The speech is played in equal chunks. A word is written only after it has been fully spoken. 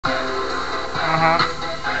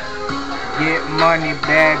Get money,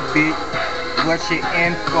 bad bitch. What's your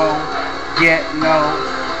info? Get low.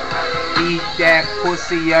 Eat that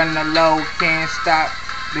pussy on the low. Can't stop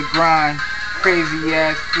the grind. Crazy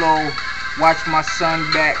ass flow. Watch my son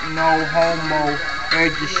back, no homo.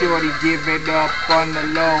 Urge your shorty, give it up on the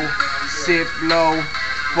low. Sip low.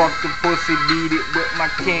 Fuck the pussy, beat it with my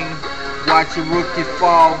king. Watch a rookie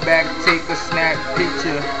fall back, take a snap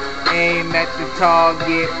picture. Aim at the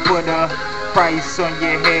target, put a price on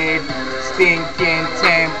your head. Stinking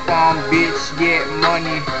tampon, bitch, get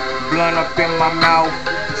money. Blunt up in my mouth,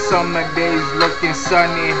 summer days looking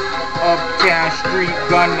sunny. Uptown street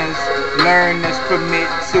gunners, learners permit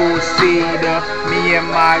to see the me and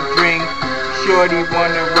my drink. Shorty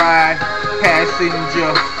wanna ride,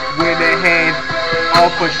 passenger with a head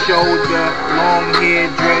off her shoulder. Long hair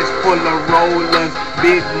dress full of rollers,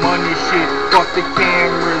 big money shit, fuck the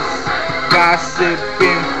cameras.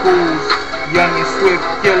 Gossiping fools, young and swift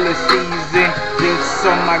killer season. Just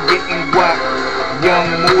some I getting guap. Young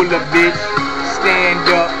moolah bitch, stand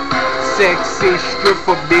up, sexy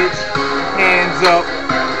stripper bitch. Hands up,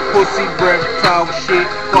 pussy breath talk shit.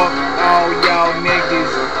 Fuck all y'all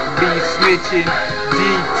niggas, be snitching.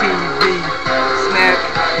 GTV, snap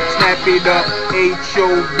it up.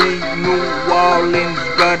 HOB, New Orleans,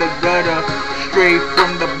 gutter, straight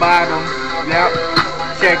from the bottom. Yep,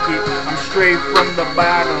 check it, I'm straight from the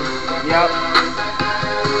bottom. Yep,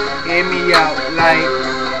 hear me out like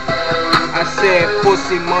I said,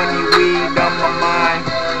 pussy, money, weed on my mind.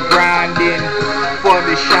 Grinding for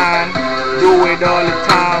the shine, do it all the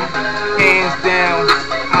time. Hands down,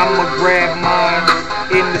 I'ma grab mine.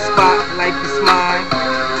 In the spot like it's mine.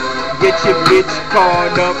 Get your bitch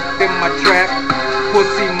caught up in my trap.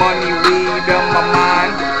 Pussy, money, weed on my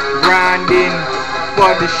mind. Grinding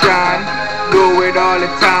for the shine, do it all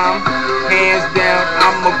the time. Hands down,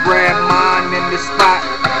 I'ma grab mine in the spot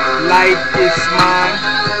like it's mine.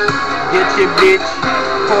 Get your bitch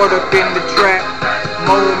caught up in the trap.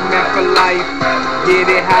 Moment for life, get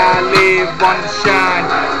it how I live on the shine.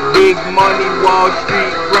 Big money, Wall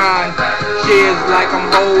Street grind. Shares like I'm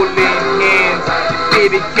holding hands.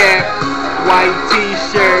 Fitted cap, white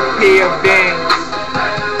t-shirt, pair of Vans.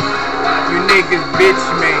 You niggas bitch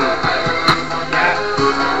man. Yeah.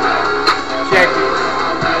 Check it.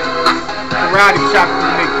 Karate chop you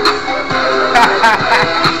niggas.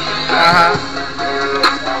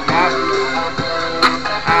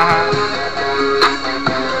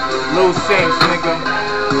 Lil Saints, nigga.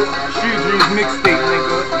 Street Dreams mixtape,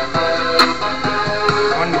 nigga.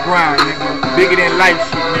 On the grind, nigga. Bigger than life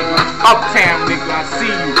shit, nigga. Uptown, nigga. I see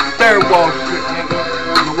you. Third Wall Street, nigga.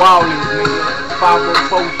 New Orleans, nigga.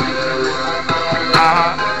 504 shit, nigga.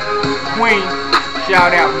 Queen,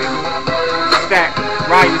 shout out, nigga. Stack,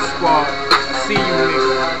 Riot Squad. I see you,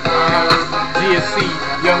 nigga. GSC,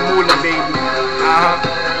 Young Moolah, baby.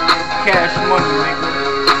 Cash money, nigga.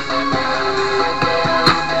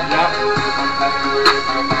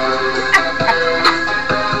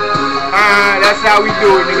 That's how we do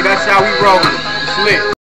it, nigga. That's how we roll it. It's lit.